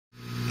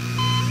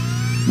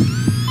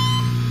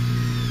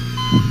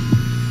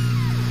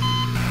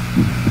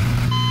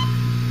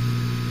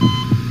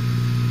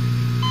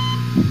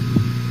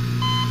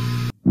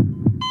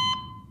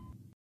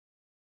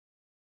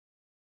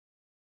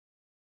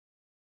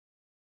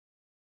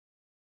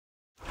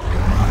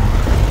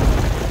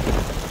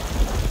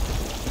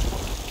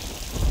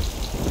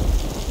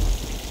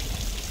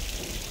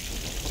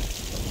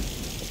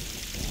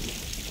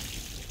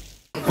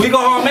We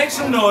gonna make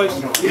some noise.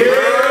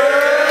 Yeah!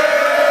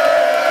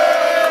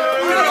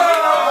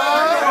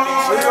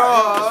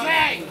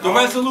 The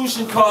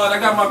resolution card, I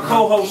got my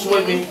co-host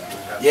with me.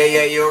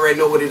 Yeah, you already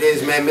know what it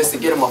is, man. Mister,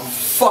 get him a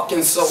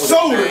fucking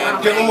soda.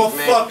 Man. Give him a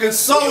fucking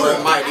soda.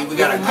 Almighty, we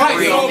got a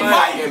great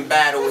fucking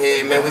battle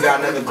here, man. We got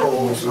another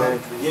co-host, man.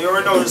 You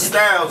already know the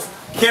styles.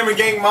 Camera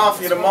Gang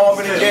Mafia, the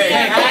Marvin and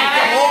Gang.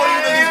 All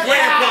you niggas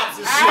grand props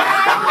and shit.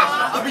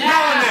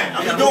 I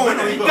be doing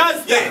that. He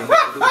does that.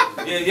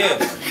 Yeah.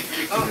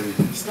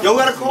 Yo,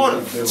 got a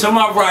quarter. To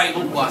my right,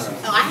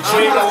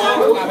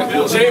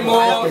 J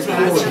Morr,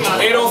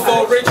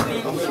 804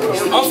 Richmond.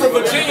 I'm from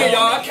Virginia,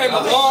 y'all. I came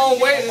a long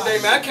way today,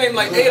 man. I came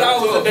like 8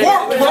 hours a day.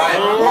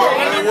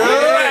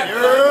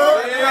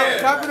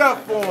 Clap it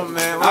up for him,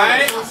 man.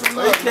 Alright?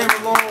 He came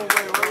a long way.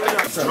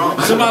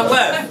 To my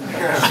left,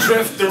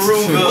 Drift the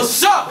Ruger.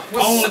 What's up?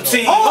 Home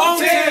team. Home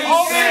team.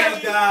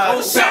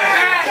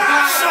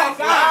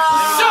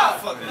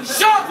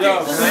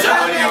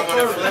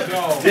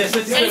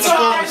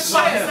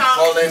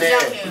 Hold in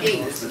there.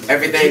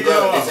 Everything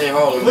good. This ain't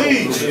holding.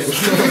 Please.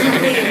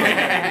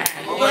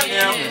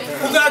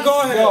 Who got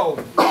going here?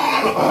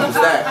 What's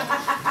that?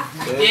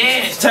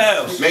 It's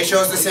Tails. Make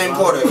sure it's the same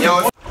quarter.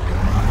 Yo.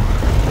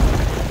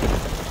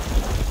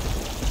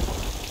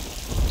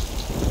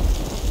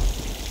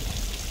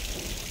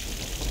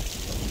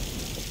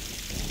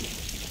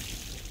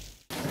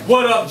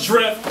 What up,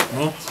 Drift?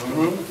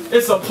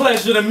 It's a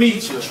pleasure to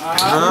meet you.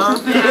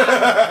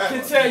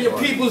 Can tell your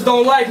peoples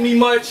don't like me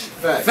much.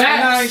 And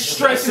I ain't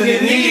stressing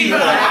it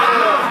neither.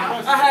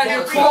 I had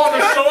your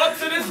corner show up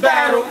to this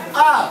battle.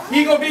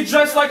 He gonna be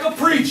dressed like a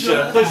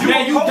preacher.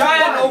 Man, you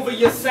dying over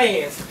your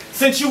sayings.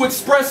 Since you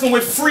expressing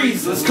with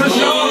freezers. Cause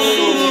y'all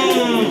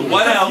sushi.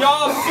 What else?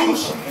 Y'all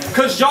sushi.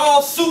 Cause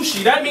y'all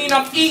sushi. That mean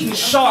I'm eating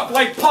shark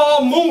like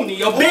Paul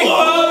Mooney. A big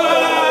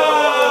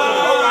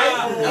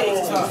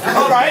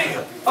Alright.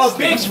 A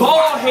big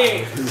ball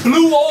head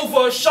blew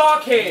over a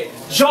shark head.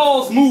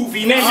 Jaws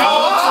movie. Now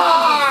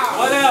y'all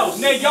what else?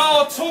 Now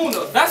y'all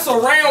tuna. That's a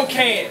round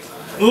can.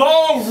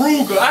 Long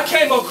Ruger. I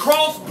came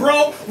across,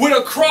 bro, with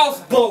a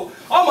crossbow.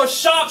 I'm a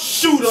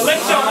sharpshooter. Let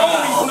your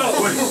homies know.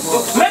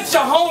 Let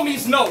your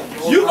homies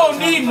know. You gon'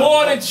 need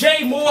more than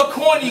J Morr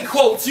corny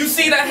quotes. You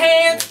see the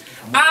hands?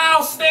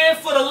 I'll stand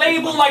for the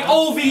label like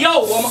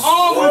OVO. I'm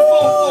armed with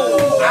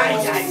fofos.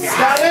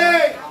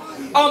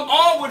 I'm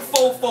armed with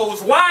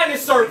fofos. Wide in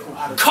circle.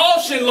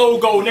 Caution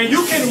logo. Now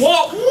you can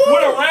walk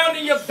with a round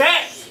in your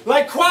back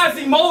like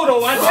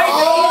Quasimodo. I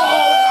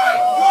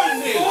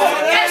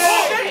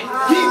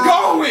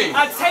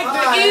take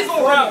the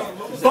eagle route.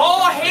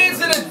 Ball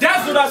heads in the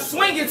desert, I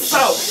swing it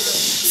south.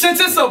 Since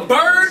it's a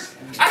bird,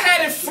 I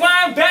had it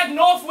flying back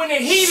north when the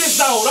heat is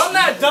out. I'm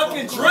not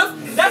ducking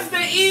Drift, that's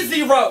the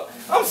easy route.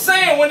 I'm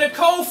saying when the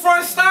cold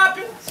front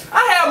stopping,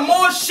 I have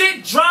more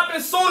shit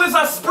dropping soon as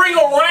I spring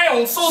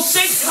around. So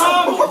sit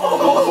calmly.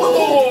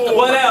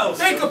 What else?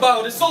 Think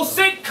about it. So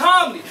sit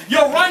calmly.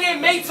 Your running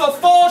mates will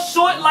fall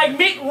short like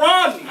Mitt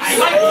Romney.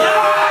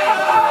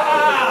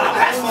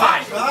 That's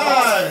fine.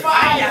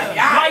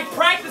 Like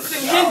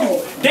practicing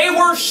Hindu. They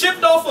were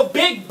shipped off a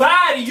big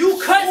body. You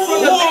cut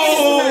from the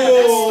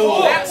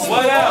latest.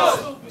 What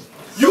else?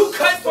 You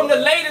cut from the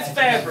latest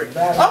fabric.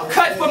 I'm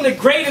cut from the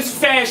greatest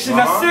fashion.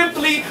 I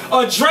simply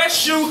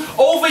dress you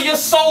over your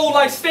soul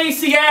like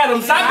Stacey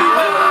Adams.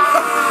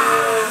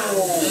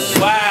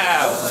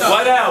 Wow.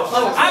 What else?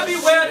 I be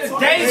where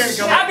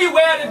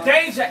the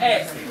danger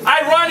at.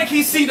 Ironic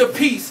he see the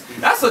peace.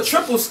 That's a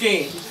triple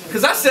scheme.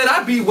 Cause I said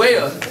I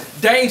beware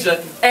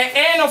danger.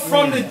 And I'm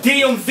from the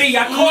DMV.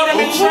 I caught him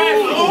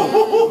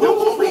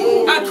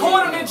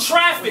in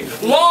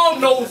traffic. Long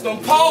nosed him.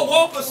 Paul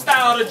Walker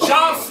style. The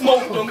job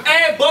smoked him.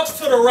 Add bucks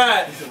to the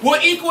ride.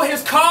 Will equal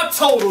his car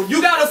total.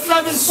 You got a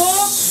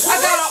 7-4?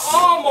 I got an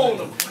arm on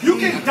him. You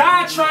can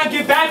die trying to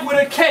get back with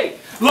a K.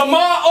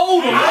 Lamar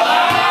Odom.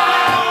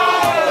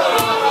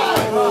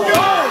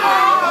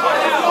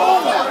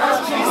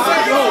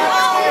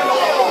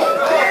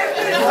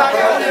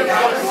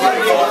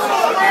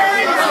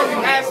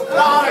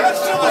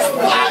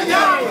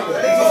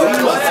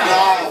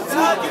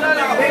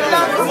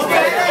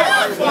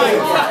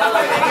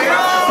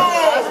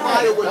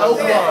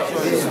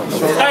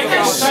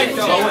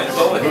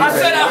 I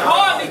said I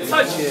hardly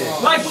touch you.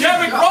 Like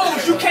Derrick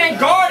Rose, you can't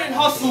guard and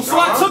hustle, so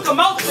I took him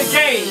out the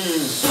game.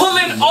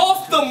 Pulling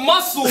off the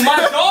muscle,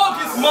 my dog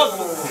is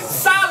muzzled.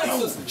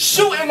 Silencers,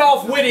 shooting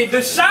off with it,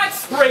 the shots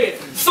spread,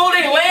 so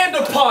they land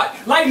apart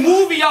like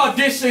movie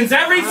auditions.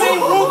 Everything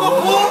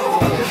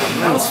Ruger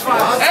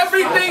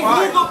everything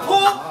Ruger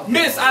pull,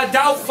 miss, I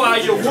doubt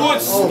fire,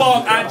 wood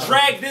spark, I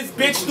drag this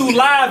bitch through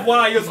live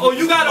wires. Oh,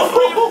 you got a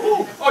friend?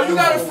 Oh, you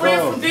got a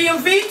friend from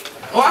DMV?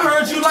 Oh, I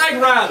heard you like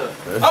Ryder.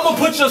 I'ma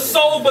put your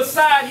soul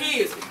beside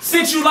his,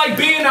 since you like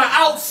being an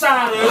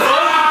outsider.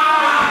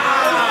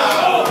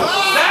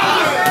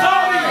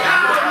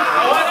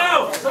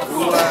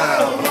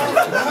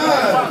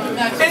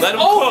 It's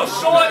over,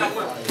 shorty.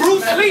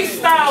 Bruce Lee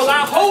style,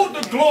 I hold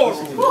the glory.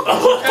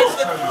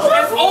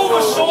 It's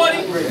over,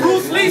 shorty.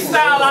 Bruce Lee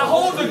style, I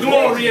hold the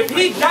glory. If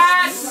he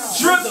dies,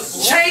 drip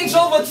change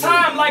over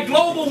time like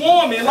global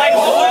warming. Like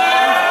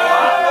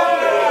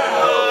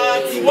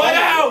what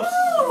else?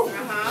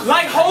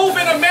 Like Hove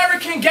in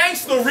American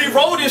Gangster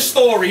rewrote his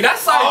story.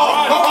 That's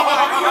ironic.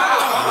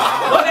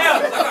 What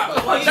else?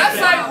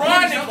 That's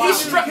ironic.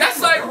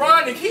 That's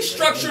ironic. He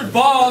structured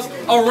bars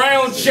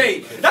around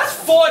Jay. That's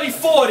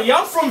 40-40.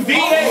 I'm from VA.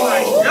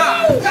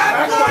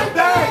 That's like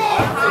that.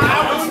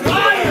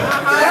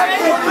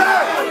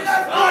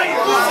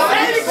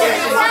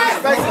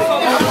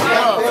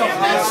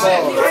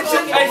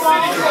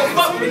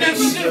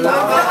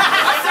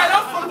 I said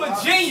I'm from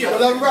Virginia,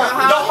 the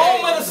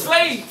home of the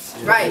slaves.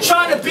 Right.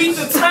 Trying to beat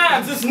the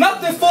times. There's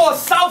nothing for a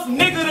South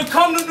nigga to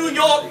come to New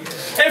York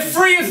and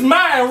free his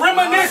mind.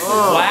 Reminiscing.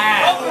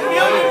 Wow.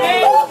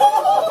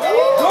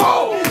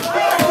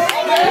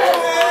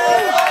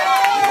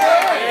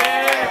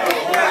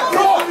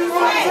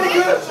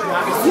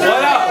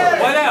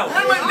 What else?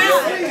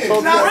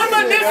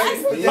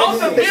 Reminiscing of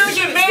the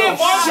million-man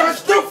march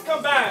streets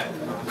combined.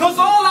 Because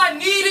all I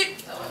needed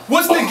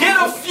was to get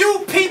a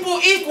few people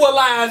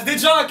equalized.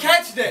 Did y'all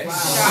catch that? Did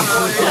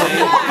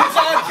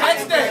y'all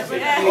catch that?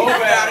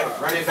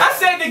 I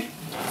said the...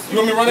 You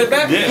want me to run it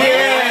back? Yeah.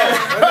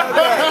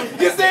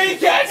 You say he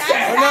catch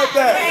that?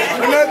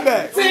 Run that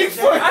back. I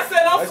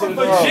said I'm from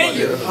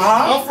Virginia.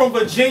 I'm from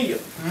Virginia.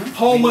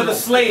 Home of the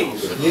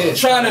slaves.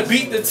 Trying to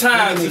beat the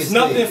times. There's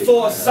nothing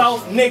for a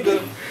South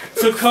nigga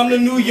to come to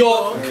New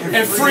York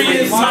and free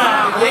his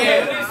mind.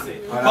 Yeah, listen.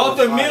 About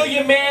the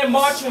million-man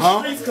marching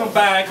streets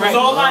combined, because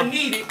all I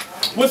needed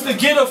was to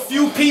get a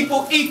few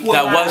people equal.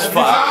 That was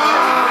fire.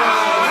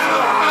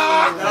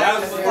 That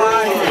was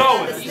fire.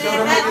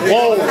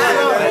 Whoa.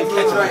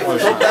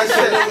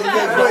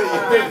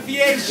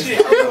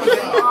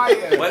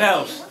 What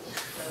else?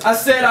 I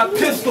said I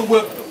pistol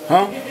whipped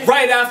him.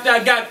 Right after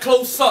I got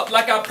close up,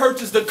 like I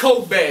purchased a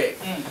coke bag.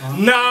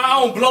 Nah, I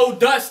don't blow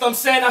dust. I'm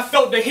saying I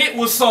felt the hit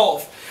was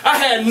soft. I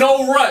had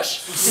no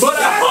rush, but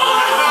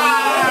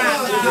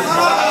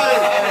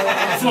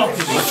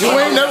you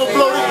ain't never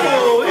blow the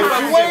pool. If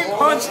you ain't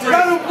punched it,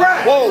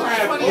 whoa,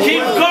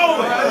 keep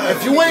going.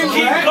 If you ain't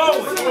keep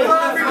going.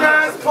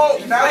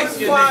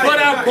 But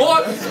I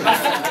bought.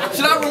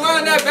 Should I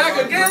rewind that back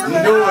again?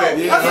 Do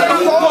it. I said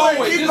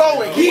keep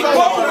going.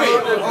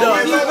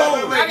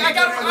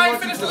 I ain't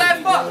finished the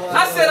last part.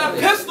 I said I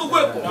pistol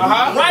whipped him.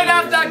 Right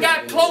after I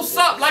got close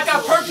up, like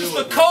I purchased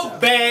a coke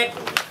bag.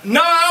 Nah,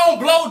 I don't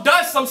blow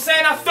dust. I'm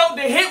saying I felt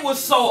the hit was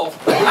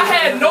soft. I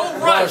had no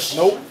rush.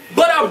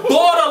 But I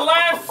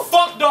borderline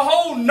fucked the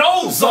whole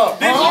nose up.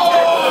 Did you?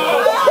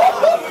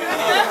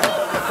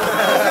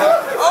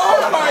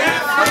 Oh my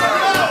God.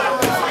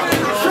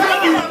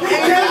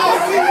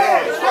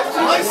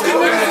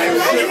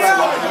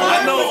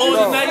 I know all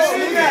the nice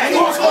shit.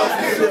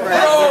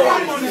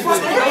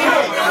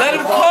 Let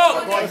him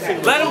cook.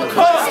 Let him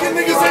cook.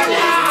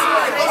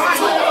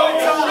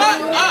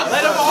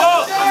 Let him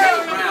cook.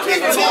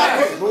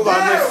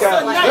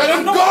 Let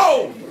him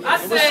go! I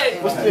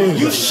said,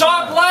 you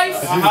shark life?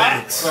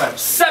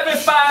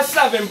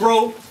 757,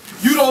 bro.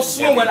 You don't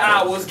swim with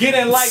hours. Get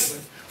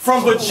enlightened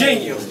from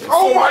Virginia.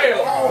 For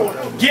real.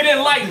 Get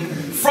enlightened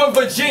from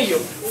Virginia.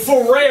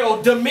 For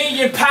real.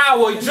 Dominion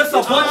power. Just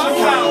a bunch of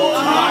cowards.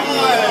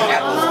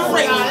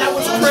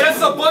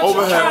 Just a bunch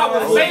of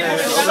cowards labeled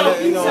as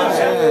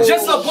sharks.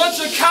 Just a bunch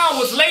of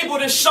cowards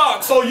labeled as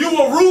sharks. So you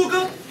a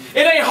Ruger?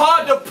 It ain't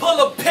hard to pull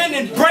a pin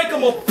and break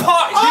them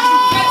apart. Did you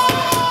catch that?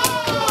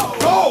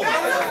 Go!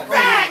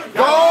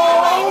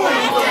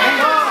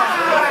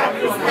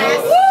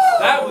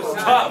 That was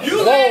tough.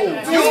 You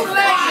let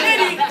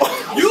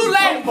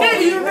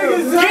Nitty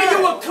give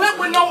you a clip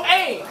with no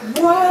aim.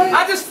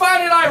 I just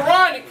find it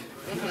ironic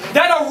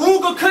that a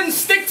Ruger couldn't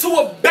stick to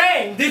a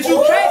bang. Did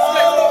you catch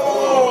that?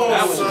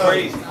 That was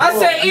crazy. I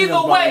said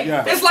either way,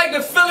 it's like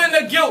the feeling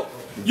of guilt.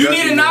 You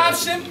need an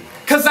option?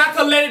 Cause I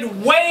could let it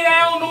weigh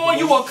down on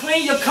you or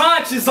clean your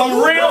conscience. I'm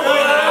real with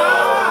it.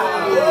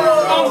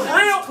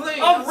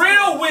 I'm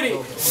real with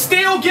it.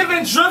 Still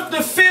giving Drift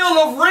the feel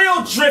of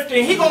real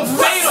drifting. He gon'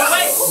 fade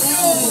away.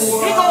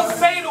 He gon'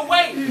 fade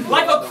away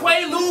like a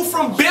Quaalude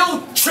from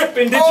Bill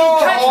Trippin'. Did you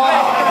catch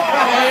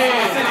that?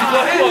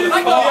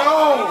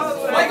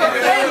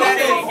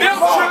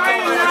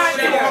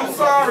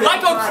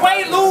 Like a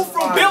Quaalude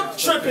from Bill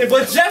Trippin'.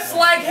 But just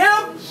like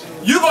him,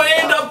 you gonna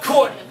end up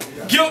caught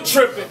guilt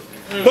tripping.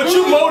 But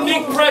you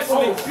Monique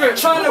Presley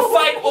trying to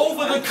fight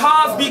over the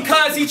cars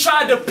because he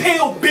tried to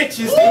peel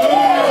bitches.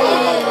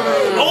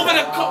 Over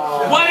the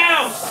what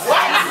else?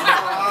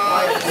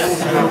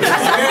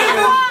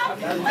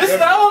 This is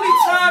the only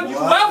time you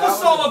ever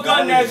saw a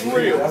gun that's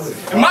real.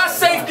 And my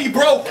safety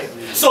broken.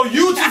 So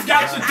you just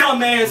got your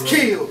dumb ass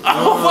killed.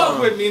 Fuck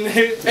with me,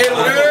 nigga.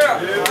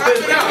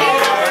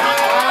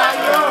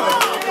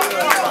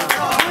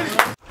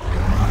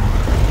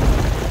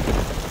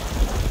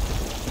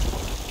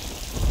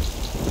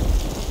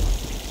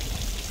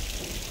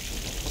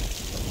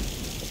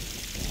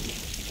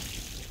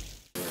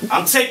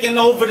 I'm taking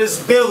over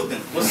this building.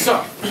 What's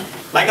up?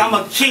 Like I'm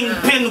a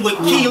kingpin with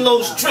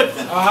kilos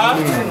dripping.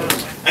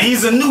 And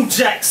he's a New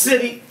Jack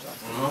City.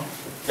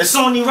 It's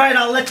only right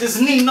I let this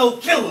Nino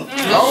kill him.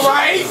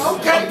 Alright,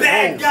 okay. A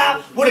bad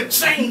guy with a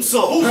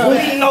chainsaw.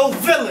 Nino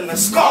villain. A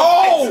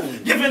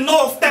Scarface. Giving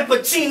off that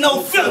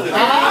Pacino feeling. Me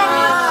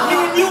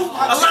and you,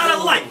 a lot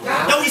of like.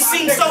 Yo, we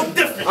seem so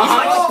different. He's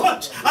like a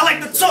punch. I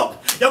like to talk.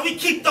 Yo, we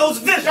keep those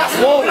visions.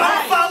 When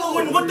I'm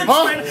following with the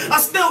trend, I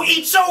still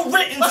eat your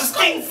written as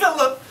King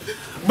Philip.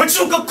 But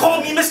you could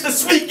call me Mr.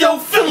 Sweet Yo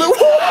Philip.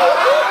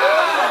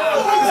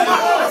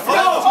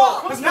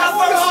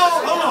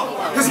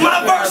 Cause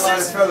my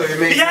verses,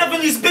 be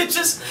having these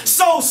bitches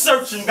soul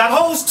searching, got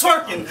hoes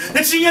twerking,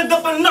 then she end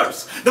up a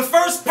nurse. The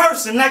first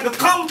person that could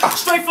come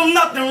straight from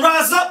nothing,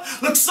 rise up,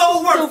 look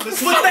so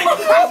worthless. Would think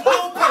there's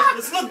no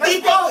purpose. Look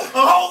deeper, a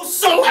whole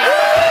soul.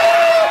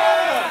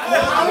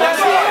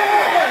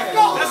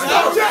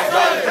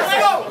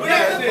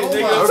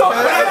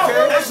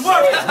 That's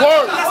work.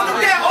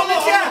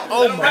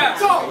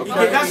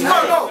 That's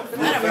work.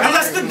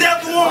 Unless the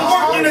devil won't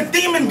work and the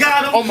demon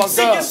got him,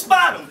 seek and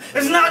spot him.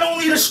 It's not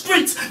only the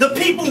streets, the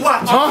people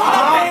watch.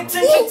 Pay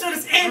attention to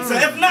this answer.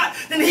 If not,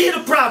 then he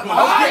the problem.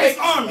 His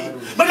army.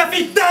 But if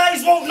he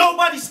dies, won't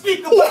nobody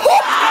speak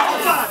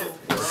about it.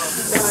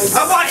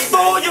 I watched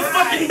all your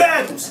fucking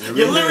battles.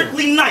 You're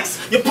lyrically nice.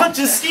 You punch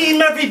and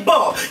scheme every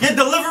ball. Your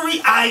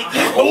delivery, but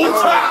the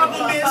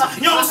problem is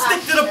you don't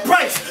stick to the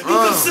price. You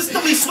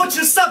consistently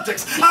switching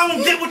subjects. I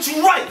don't get what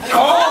you write. It's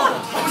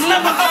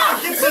never up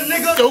against a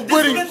nigga.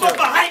 It's up a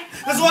hype.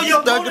 That's why your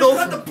opponents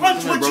cut the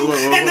punch with you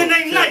and then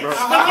they night.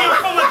 But we're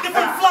from a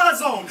different fly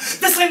zone.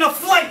 This ain't a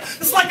flight.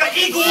 It's like an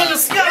eagle in the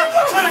sky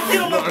trying to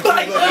get him a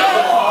bite.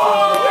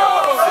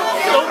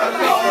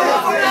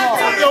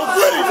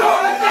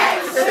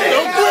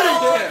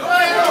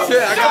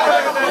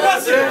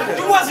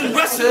 You wasn't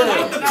wrestling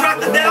with the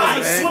crocodile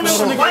and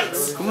swimming with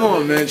whites. Come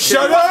on, man.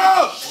 Shut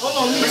up! Hold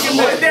on, let me get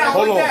that down.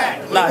 Hold on.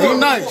 Nah, he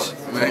nice.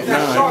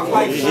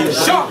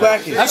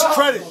 That's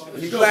credit.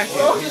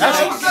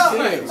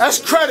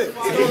 That's credit.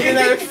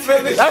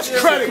 That's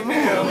credit. I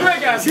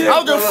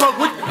don't give a fuck.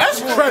 That's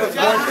credit,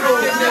 boy.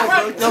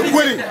 Yo,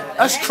 Quitty,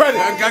 that's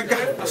credit.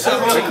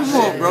 Come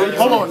on, bro.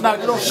 Hold on.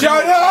 Nah,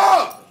 Shut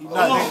up!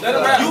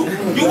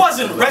 You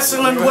wasn't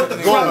wrestling with the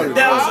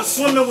crocodiles or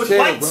swimming with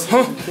whites.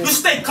 You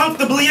stay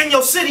comfortably in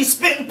your city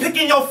spitting,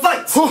 picking your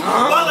fights.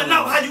 Wildin'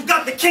 out how you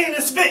got the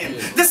cannon spitting.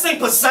 This ain't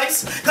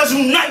precise, cause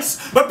you nice,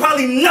 but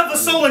probably never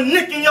saw a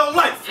nick in your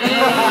life.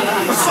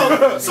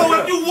 So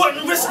if you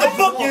wouldn't risk the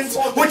bookings,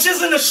 which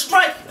isn't a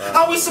strike,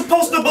 how we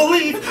supposed to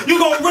believe you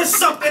gonna risk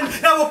something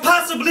that will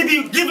possibly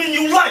be giving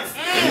you life?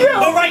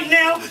 But right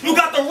now, you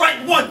got the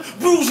right one.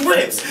 Bruised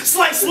ribs,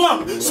 sliced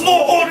lump,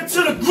 small order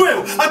to the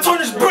grill. I turn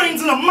his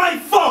brains into my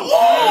phone.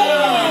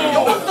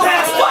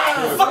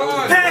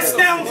 Pass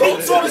down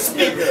beats, so to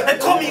speak, and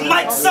call me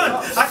Mike's son.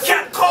 I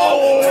can't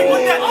call, drink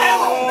with that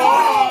L.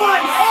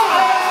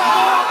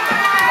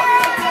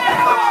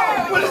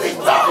 What is he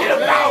talking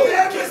about?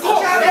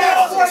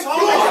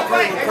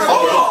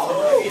 Hold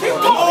on.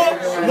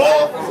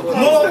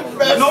 More.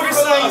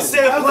 Notice I ain't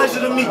said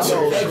pleasure to meet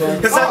you.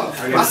 Cause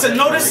I said,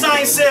 notice I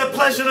ain't said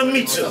pleasure to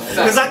meet you.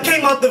 Cause I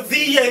came out the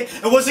VA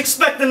and was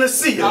expecting to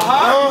see you.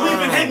 You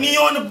even hit me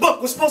on the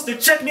book, was supposed to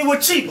check me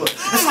with cheaper.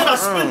 Instead I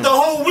spent the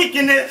whole week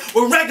in there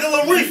with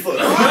regular reefer.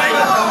 Right?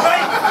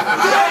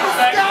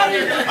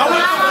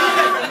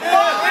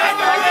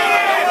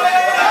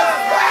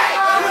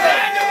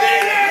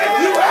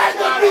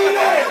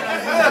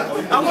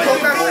 I went to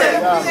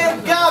VA.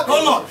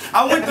 Hold on, I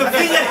went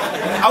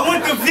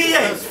to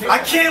VA. I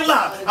can't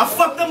lie, I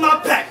fucked up my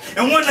pack.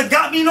 And wouldn't have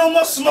got me no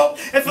more smoke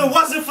if it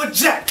wasn't for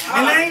Jack.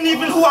 And that ain't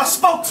even who I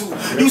spoke to.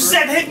 You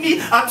said hit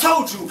me, I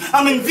told you.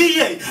 I'm in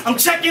VA, I'm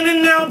checking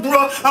in now,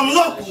 bro. I'm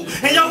local,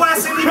 and your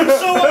ass ain't even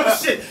show up and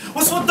shit.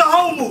 What's with the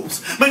whole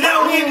moves? But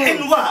now we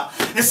in NY.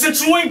 And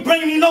since you ain't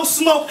bringing me no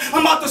smoke,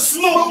 I'm about to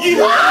smoke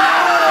you.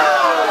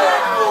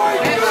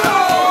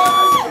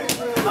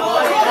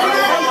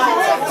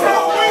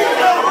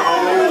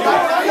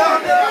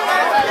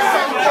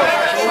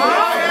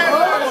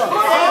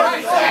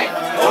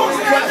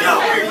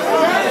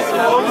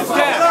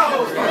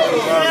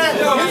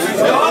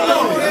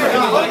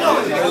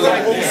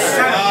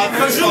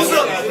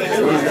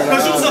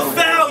 Cause you's a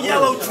foul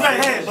yellow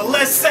dreadhead, but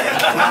let's say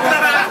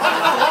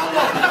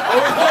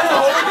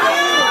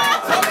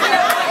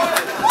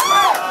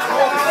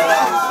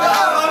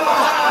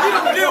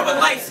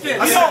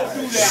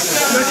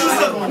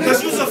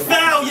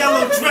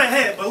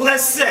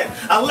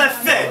I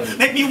left Fed.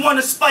 Make me want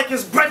to spike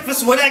his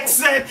breakfast with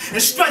XZ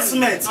and stress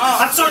meds.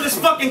 I turn this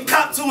fucking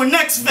cop to an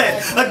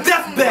ex-fed, a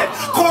deathbed.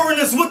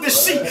 Coroners with the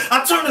sheet.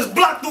 I turn his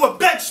block to a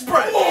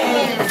bedspread.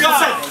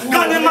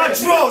 Gun in my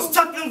drawers,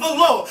 tucked in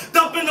velour,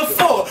 dump in the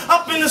floor,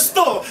 up in the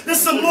store.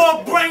 There's some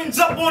more brains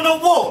up on the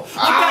wall. What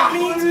that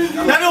means?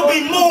 That'll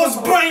be Morr's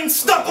brains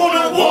stuck on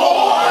the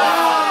wall.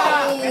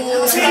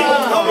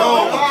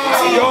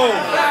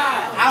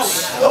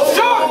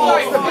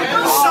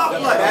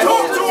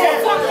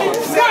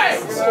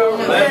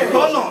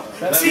 Hold on.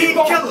 Team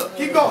killer.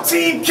 Keep going.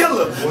 Team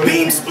killer.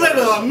 Beam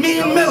splitter. A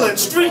mean miller.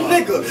 Street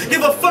nigga.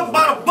 Give a fuck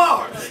by the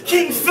bar.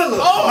 King filler.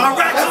 My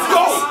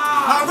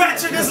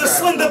ratchet is a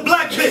slender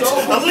black bitch.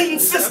 A lean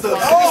sister. You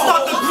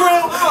start the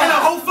grill and a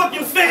whole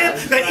fucking fan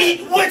that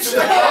eat witch.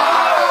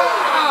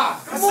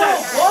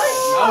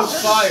 I was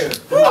fired.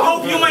 I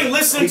hope you ain't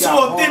listen to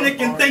Authentic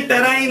and think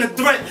that I ain't a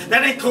threat.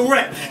 That ain't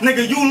correct.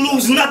 Nigga, you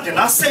lose nothing.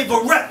 I save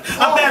a rep.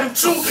 I battle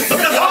true because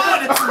I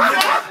wanted to,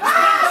 nigga.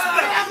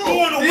 You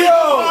on a weak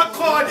hard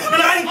card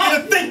and I ain't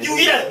gonna thank you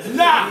yet.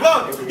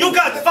 Look, you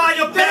got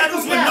fire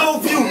battles with no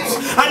views.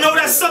 I know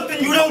that's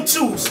something you don't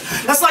choose.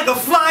 That's like a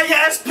fly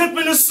ass pimp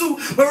in a suit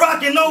but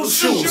rocking those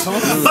shoes.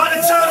 By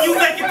the time you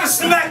make it to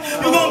smack,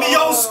 you gonna be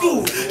old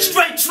school.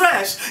 Straight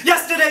trash.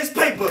 Yesterday's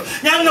paper.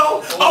 Y'all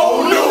know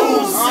old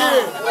news.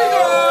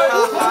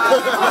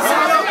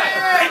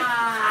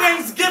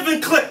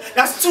 Thanksgiving clip,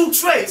 that's 2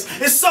 trays.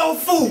 It's soul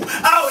food,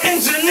 out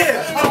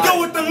engineer. I'm good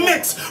with the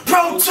mix,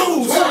 Pro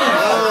Tools.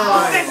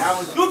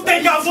 You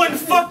think I wouldn't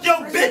fuck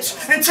your bitch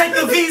and take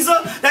a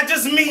visa? That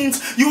just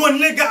means you a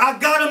nigga I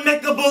gotta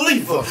make a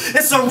believer.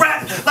 It's a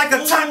rap like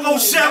a taco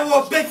shell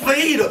or a big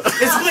fajita.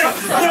 It's lit,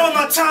 put on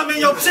my time in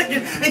your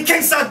chicken in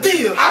case I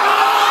deal.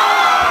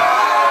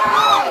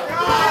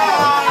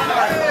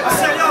 I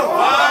said yo.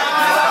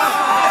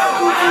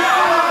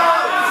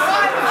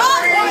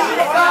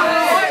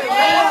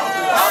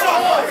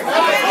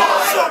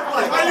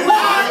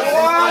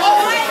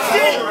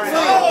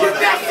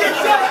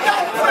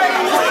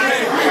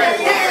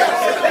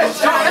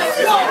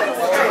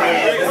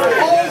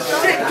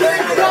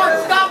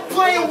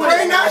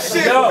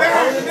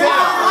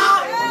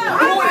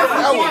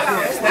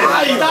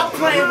 Stop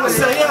playing with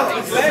it.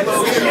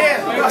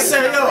 I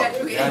said, yo,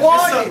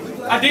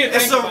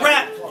 it's a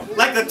rap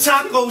like a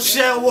taco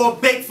shell or a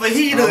baked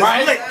fajita.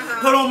 Right.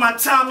 Put on my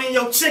time in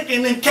your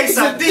chicken in case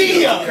I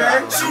did.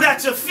 Shoot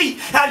at your feet,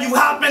 how you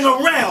hopping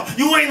around.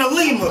 You ain't a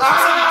lemur.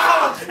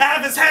 I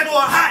have his head on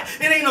hot,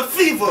 it ain't a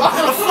fever.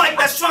 A flight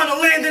that's trying to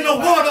land in the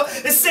water,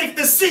 it's safe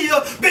to see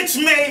her. Bitch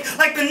made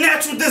like the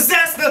natural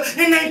disaster,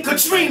 it ain't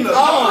Katrina.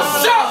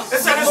 It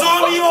said it's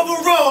Army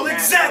overall,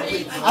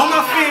 exactly. All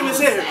my fam is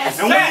here.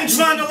 And we ain't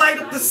trying to light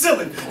up the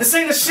ceiling. This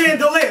ain't a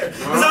chandelier.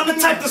 Cause I'm the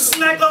type to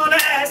smack on the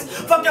ass.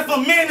 Fuck if a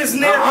man is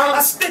near. I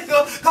stick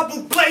a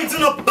couple blades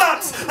in a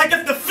box like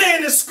if the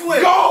fan is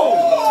square. Go!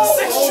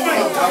 6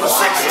 string.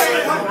 6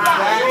 string.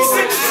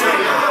 6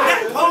 string.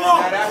 Hold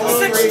on.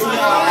 6 string.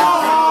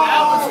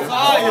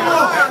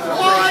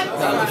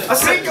 I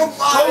said,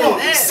 hold on.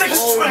 6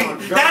 string.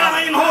 That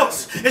iron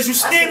horse. As you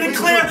standing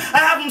clear, I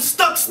have him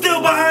stuck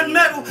still behind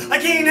metal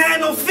like he ain't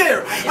had no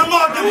fear. I'm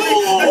arguably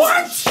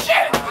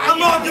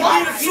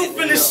the truth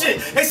in this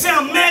shit. They say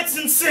I'm mad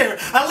sincere.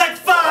 I let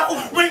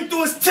fire ring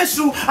through his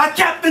tissue. I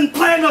Captain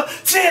Planner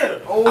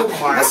tear. Oh my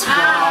God.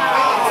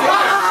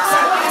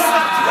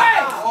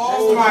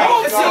 Oh my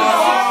God.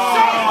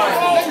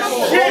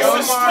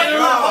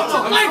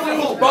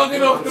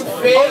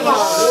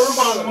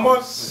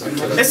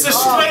 It's a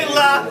straight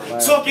lie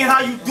talking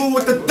how you do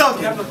with the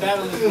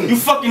thuggin'. You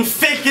fucking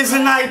fake is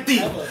an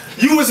ID.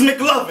 You was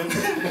McLovin.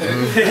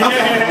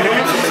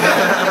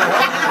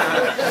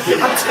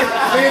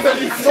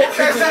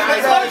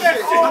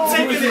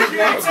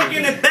 I'm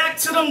taking it back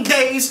to them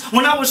days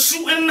when I was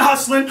shooting and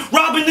hustling,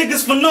 robbing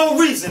niggas for no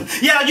reason.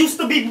 Yeah, I used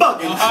to be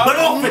bugging, but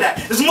off of that,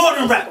 it's more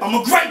than rap. I'm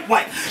a great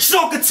white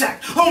shark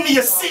attack. Homie,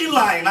 a sea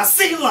lion. I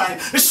sea lion.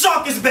 The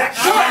shark is back.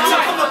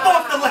 I come up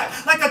off the lap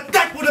like a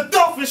deck with a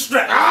dolphin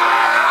strap.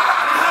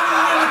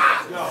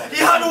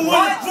 You had to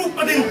win a group,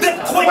 but then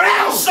dip quick.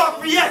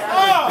 Shark react.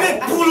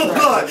 Big pool of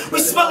blood. We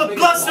smell a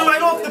bloodstain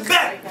right off the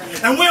bat.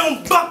 And we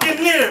don't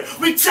buccaneer.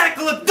 We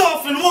tackle a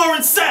dolphin,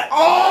 Warren Sapp. Oh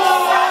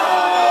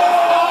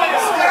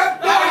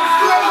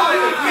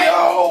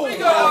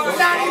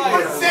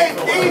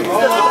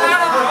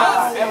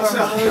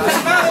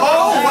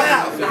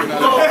wow.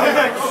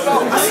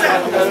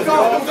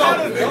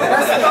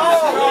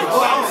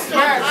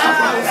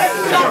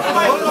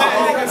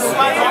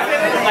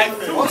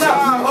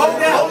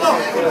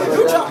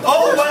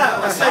 Oh wow.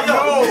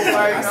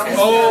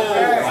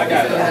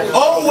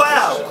 Oh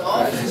wow.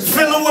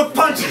 Filling with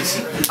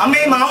punches. I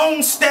made my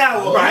own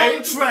style, a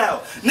own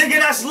trial. Nigga,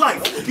 that's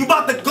life. You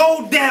about to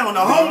go down, a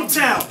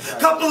hometown.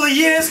 Couple of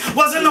years,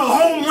 wasn't a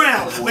home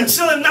round. Been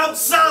chilling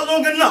outside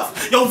long enough.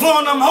 Yo,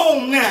 Vaughn, I'm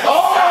home now.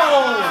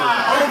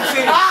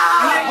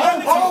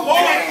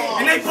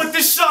 And they put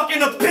this shark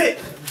in a pit.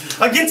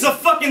 against a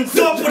fucking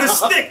dog with a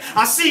stick.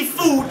 I see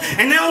food,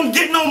 and they don't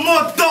get no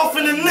more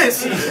dolphin than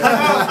this.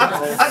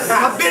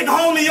 My big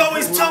homie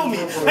always told me,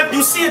 if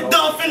you see a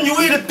dolphin, you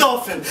eat a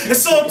dolphin.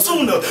 It's all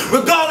tuna,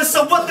 regardless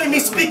of what they may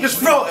speak is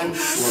frozen.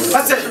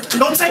 I said,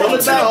 don't take him to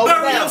the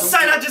burial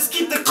site, I just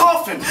keep the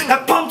coffin.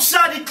 That pump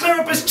shot, he clear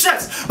up his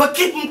chest, but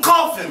keep him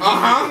coughing.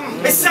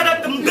 They said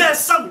at the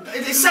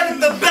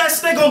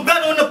best, they gon'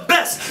 bet on the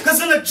best.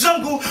 Cause in the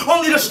jungle,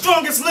 only the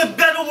strongest live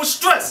better with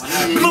stress.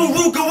 Blue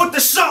Ruger with the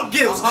shark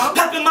gills,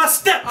 pepping my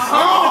step.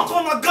 I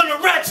call my gun a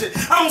ratchet,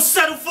 I don't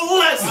settle for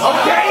less.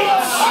 Okay?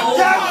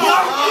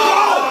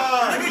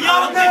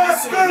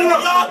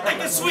 Y'all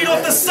think it's sweet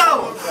off the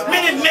sour.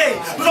 Minute Maid,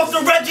 but off the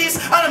Reggies,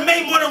 I done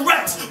made more than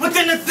racks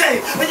within a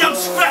day. A young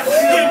scrap,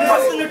 getting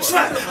bust in the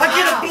trap. I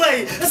get a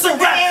blade, it's a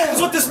rap.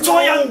 It's with this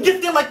toy I'm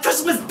gifted like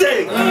Christmas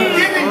Day.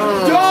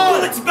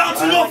 Bullets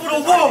bouncing off of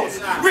the walls,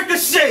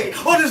 ricochet.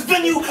 Or this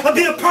venue, I'll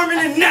be a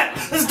permanent net.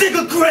 Let's dig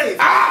a grave.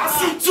 I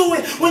see to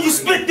it when you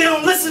spit, they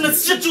don't listen to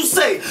shit you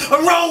say. A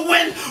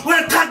whirlwind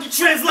with a cocky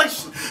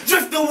translation,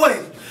 drift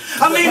away.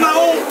 I made my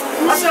own.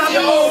 I said I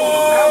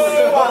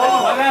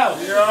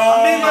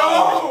made my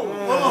own.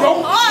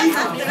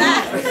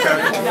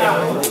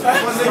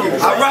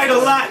 I write a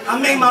lot. I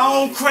made my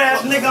own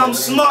craft, nigga. I'm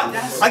smart.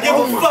 I give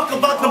a fuck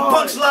about the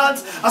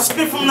punchlines. I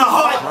spit from the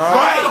heart.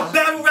 The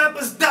battle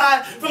rappers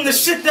died from the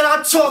shit that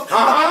I talk.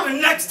 The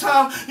next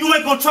time you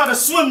ain't gonna try to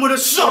swim with a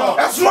shark.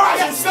 That's right.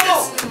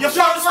 Your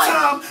first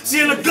time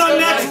seeing a gun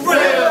that's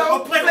real,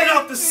 or play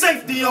without the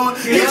safety on.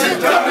 Get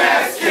your gun.